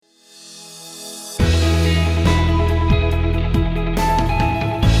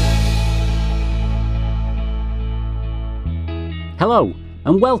Hello,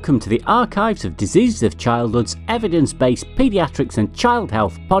 and welcome to the Archives of Diseases of Childhood's evidence-based paediatrics and child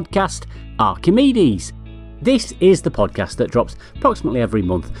health podcast, Archimedes. This is the podcast that drops approximately every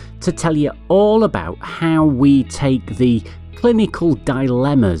month to tell you all about how we take the clinical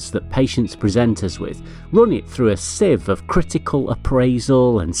dilemmas that patients present us with, run it through a sieve of critical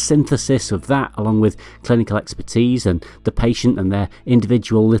appraisal and synthesis of that, along with clinical expertise and the patient and their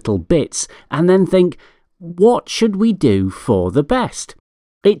individual little bits, and then think, what should we do for the best?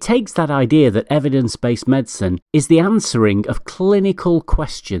 It takes that idea that evidence-based medicine is the answering of clinical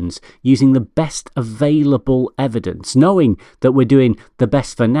questions using the best available evidence, knowing that we're doing the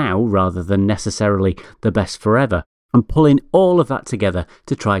best for now rather than necessarily the best forever, and pulling all of that together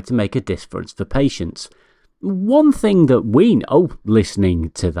to try to make a difference for patients. One thing that we know,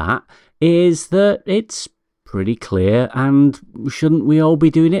 listening to that, is that it's pretty clear, and shouldn't we all be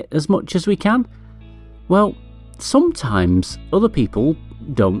doing it as much as we can? Well, sometimes other people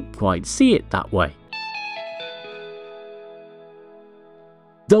don't quite see it that way.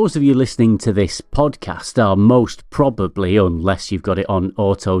 Those of you listening to this podcast are most probably, unless you've got it on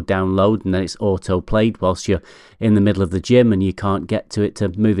auto download and then it's auto played whilst you're in the middle of the gym and you can't get to it to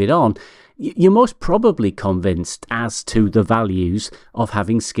move it on, you're most probably convinced as to the values of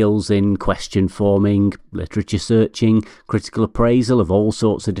having skills in question forming, literature searching, critical appraisal of all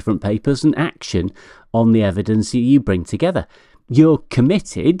sorts of different papers, and action on the evidence that you bring together. You're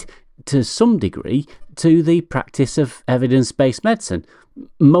committed to some degree to the practice of evidence-based medicine.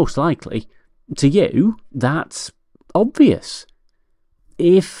 Most likely, to you, that's obvious.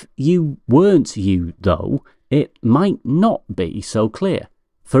 If you weren't you, though, it might not be so clear.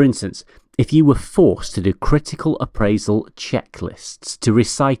 For instance, if you were forced to do critical appraisal checklists, to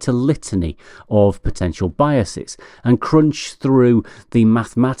recite a litany of potential biases and crunch through the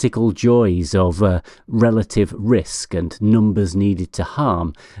mathematical joys of relative risk and numbers needed to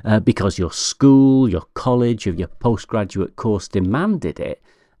harm because your school, your college, or your postgraduate course demanded it,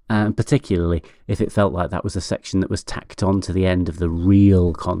 and particularly if it felt like that was a section that was tacked on to the end of the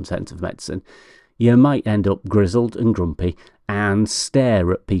real content of medicine, you might end up grizzled and grumpy and stare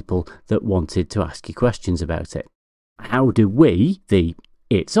at people that wanted to ask you questions about it. How do we, the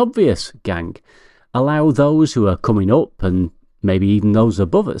It's Obvious gang, allow those who are coming up, and maybe even those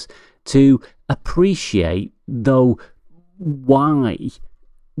above us, to appreciate, though, why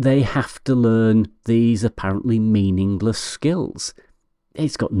they have to learn these apparently meaningless skills?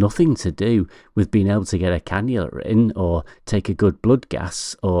 It's got nothing to do with being able to get a cannula in, or take a good blood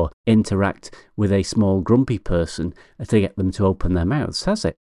gas, or interact with a small grumpy person to get them to open their mouths, has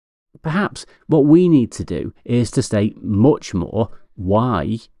it? Perhaps what we need to do is to state much more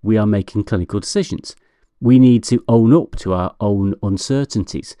why we are making clinical decisions. We need to own up to our own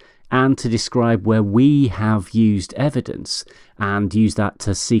uncertainties and to describe where we have used evidence and use that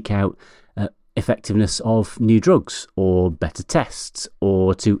to seek out effectiveness of new drugs or better tests,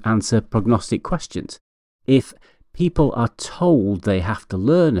 or to answer prognostic questions. If people are told they have to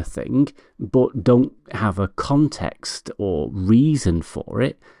learn a thing but don't have a context or reason for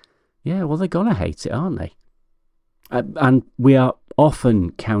it, yeah, well, they're going to hate it, aren't they? And we are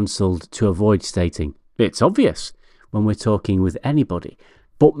often counselled to avoid stating, it's obvious, when we're talking with anybody.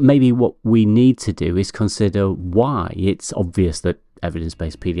 But maybe what we need to do is consider why it's obvious that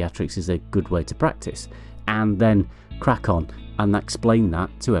evidence-based paediatrics is a good way to practice, and then crack on and explain that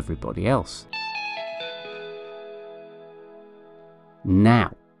to everybody else.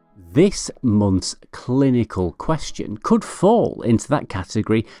 Now, this month's clinical question could fall into that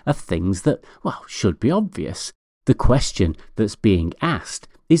category of things that, well, should be obvious. The question that's being asked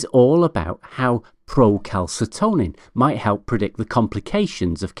is all about how procalcitonin might help predict the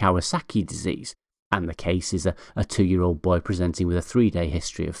complications of Kawasaki disease. And the case is a 2-year-old boy presenting with a 3-day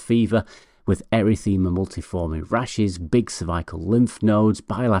history of fever, with erythema multiforme rashes, big cervical lymph nodes,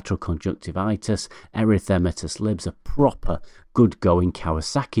 bilateral conjunctivitis, erythematous libs, a proper good-going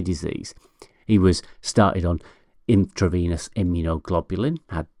Kawasaki disease. He was started on intravenous immunoglobulin,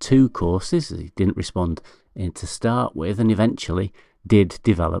 had 2 courses, as he didn't respond to start with, and eventually did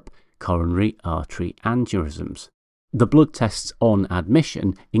develop coronary artery aneurysms. The blood tests on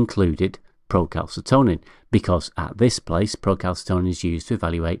admission included procalcitonin, because at this place procalcitonin is used to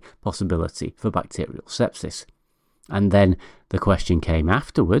evaluate possibility for bacterial sepsis. And then the question came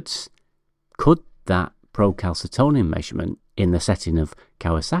afterwards, could that procalcitonin measurement in the setting of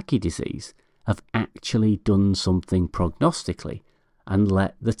Kawasaki disease have actually done something prognostically and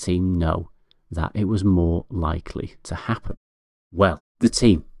let the team know that it was more likely to happen? Well, the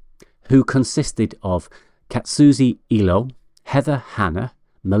team, who consisted of Katsuzi Ilo, Heather Hanna,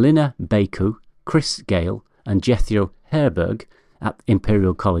 Melina Baku, Chris Gale and Jethro Herberg, at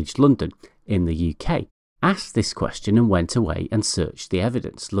Imperial College London in the UK asked this question and went away and searched the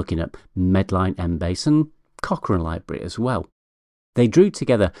evidence, looking at Medline, Embase and Cochrane Library as well. They drew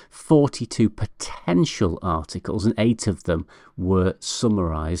together 42 potential articles and 8 of them were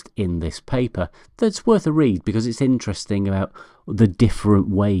summarised in this paper. That's worth a read because it's interesting about the different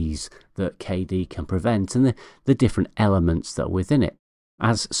ways that KD can prevent and the different elements that are within it.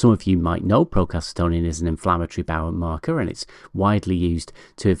 As some of you might know, procalcitonin is an inflammatory biomarker and it's widely used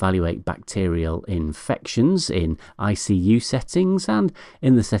to evaluate bacterial infections in ICU settings, and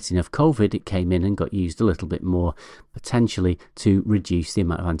in the setting of COVID it came in and got used a little bit more, potentially to reduce the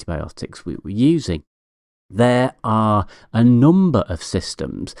amount of antibiotics we were using. There are a number of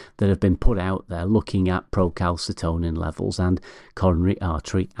systems that have been put out there looking at procalcitonin levels and coronary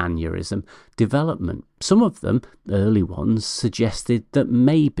artery aneurysm development. Some of them, early ones, suggested that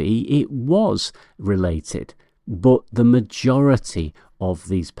maybe it was related, but the majority of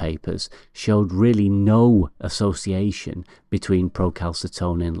these papers showed really no association between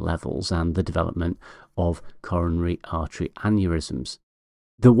procalcitonin levels and the development of coronary artery aneurysms.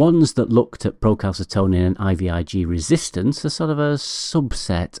 The ones that looked at procalcitonin and IVIG resistance, a sort of a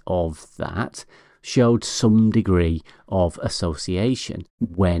subset of that, showed some degree of association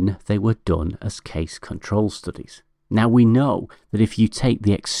when they were done as case control studies. Now we know that if you take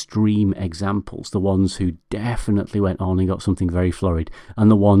the extreme examples, the ones who definitely went on and got something very florid,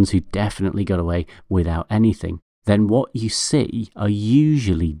 and the ones who definitely got away without anything, then what you see are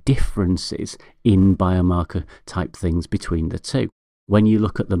usually differences in biomarker type things between the two. When you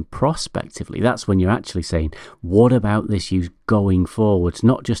look at them prospectively, that's when you're actually saying, what about this use going forwards?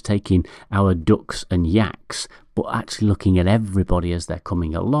 Not just taking our ducks and yaks, but actually looking at everybody as they're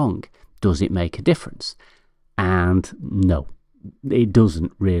coming along. Does it make a difference? And no, it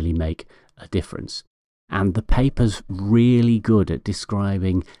doesn't really make a difference. And the paper's really good at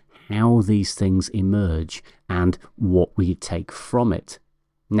describing how these things emerge and what we take from it.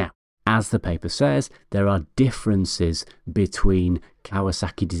 Now, as the paper says, there are differences between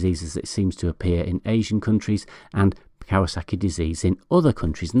Kawasaki disease as it seems to appear in Asian countries and Kawasaki disease in other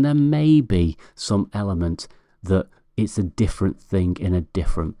countries. And there may be some element that it's a different thing in a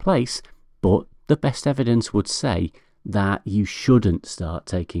different place, but the best evidence would say that you shouldn't start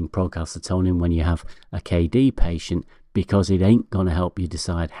taking procalcitonin when you have a KD patient, because it ain't going to help you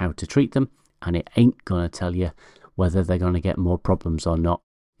decide how to treat them, and it ain't going to tell you whether they're going to get more problems or not.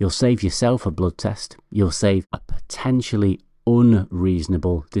 You'll save yourself a blood test, you'll save a potentially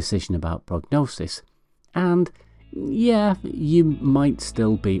unreasonable decision about prognosis, and yeah, you might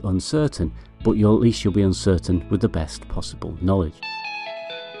still be uncertain, but at least you'll be uncertain with the best possible knowledge.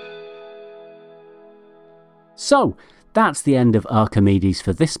 So, that's the end of Archimedes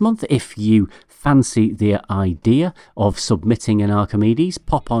for this month. If you fancy the idea of submitting an Archimedes,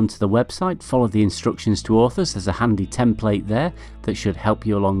 pop onto the website, follow the instructions to authors. There's a handy template there that should help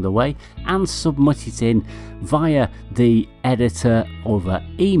you along the way, and submit it in via the editor over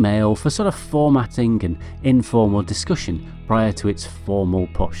email for sort of formatting and informal discussion prior to its formal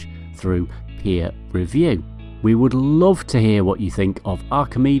push through peer review. We would love to hear what you think of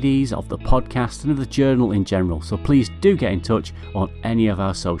Archimedes, of the podcast, and of the journal in general, so please do get in touch on any of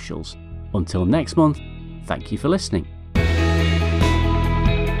our socials. Until next month, thank you for listening.